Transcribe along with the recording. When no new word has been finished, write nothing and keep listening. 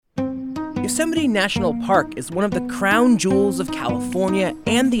Yosemite National Park is one of the crown jewels of California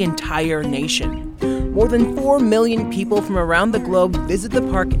and the entire nation. More than 4 million people from around the globe visit the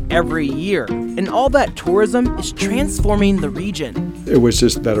park every year, and all that tourism is transforming the region. It was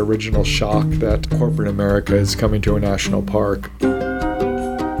just that original shock that corporate America is coming to a national park.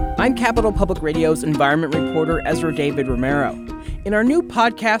 I'm Capital Public Radio's environment reporter Ezra David Romero. In our new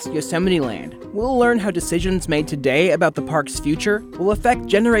podcast, Yosemite Land, we'll learn how decisions made today about the park's future will affect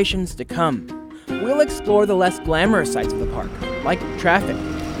generations to come. We'll explore the less glamorous sides of the park, like traffic.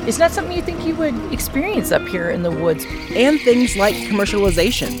 It's not something you think you would experience up here in the woods. And things like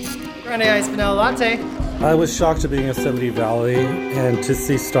commercialization. Grande Ice Vanilla Latte. I was shocked to be in Yosemite Valley and to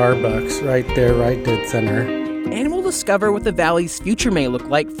see Starbucks right there, right dead center. And we'll discover what the valley's future may look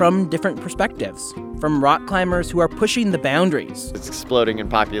like from different perspectives. From rock climbers who are pushing the boundaries. It's exploding in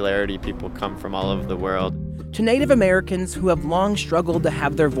popularity. People come from all over the world. To Native Americans who have long struggled to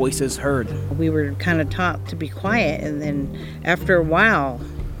have their voices heard. We were kind of taught to be quiet, and then after a while,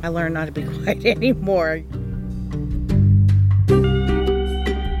 I learned not to be quiet anymore.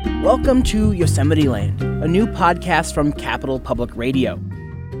 Welcome to Yosemite Land, a new podcast from Capital Public Radio.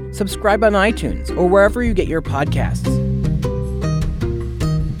 Subscribe on iTunes or wherever you get your podcasts.